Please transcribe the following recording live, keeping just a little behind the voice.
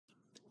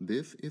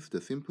This is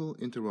the simple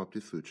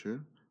interrupted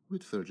suture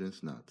with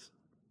surgeon's knots.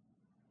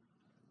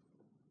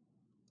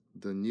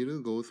 The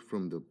needle goes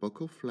from the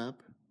buccal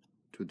flap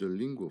to the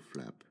lingual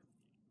flap.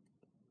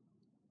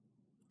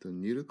 The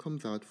needle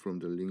comes out from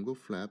the lingual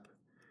flap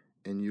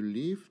and you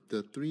leave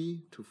the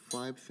 3 to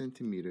 5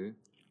 centimeter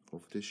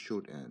of the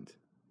short end.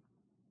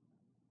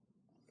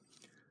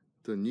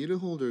 The needle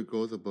holder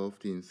goes above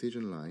the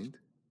incision line.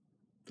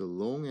 The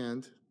long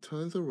end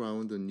turns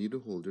around the needle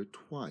holder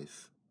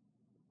twice.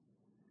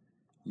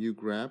 You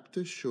grab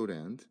the short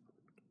end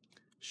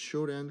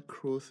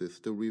crosses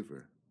the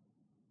river.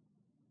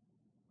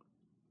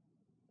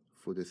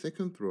 For the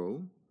second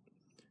throw,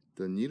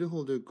 the needle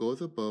holder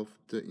goes above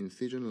the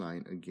incision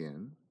line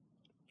again.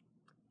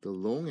 The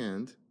long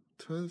end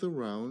turns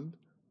around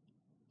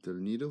the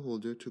needle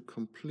holder to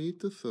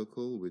complete the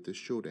circle with the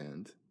short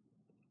end.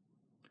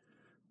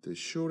 The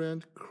short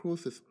end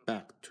crosses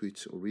back to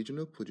its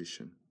original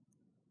position.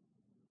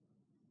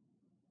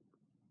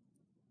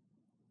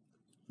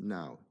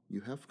 Now,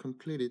 you have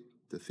completed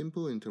the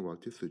simple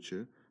interrupted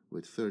suture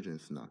with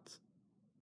surgeon's knots.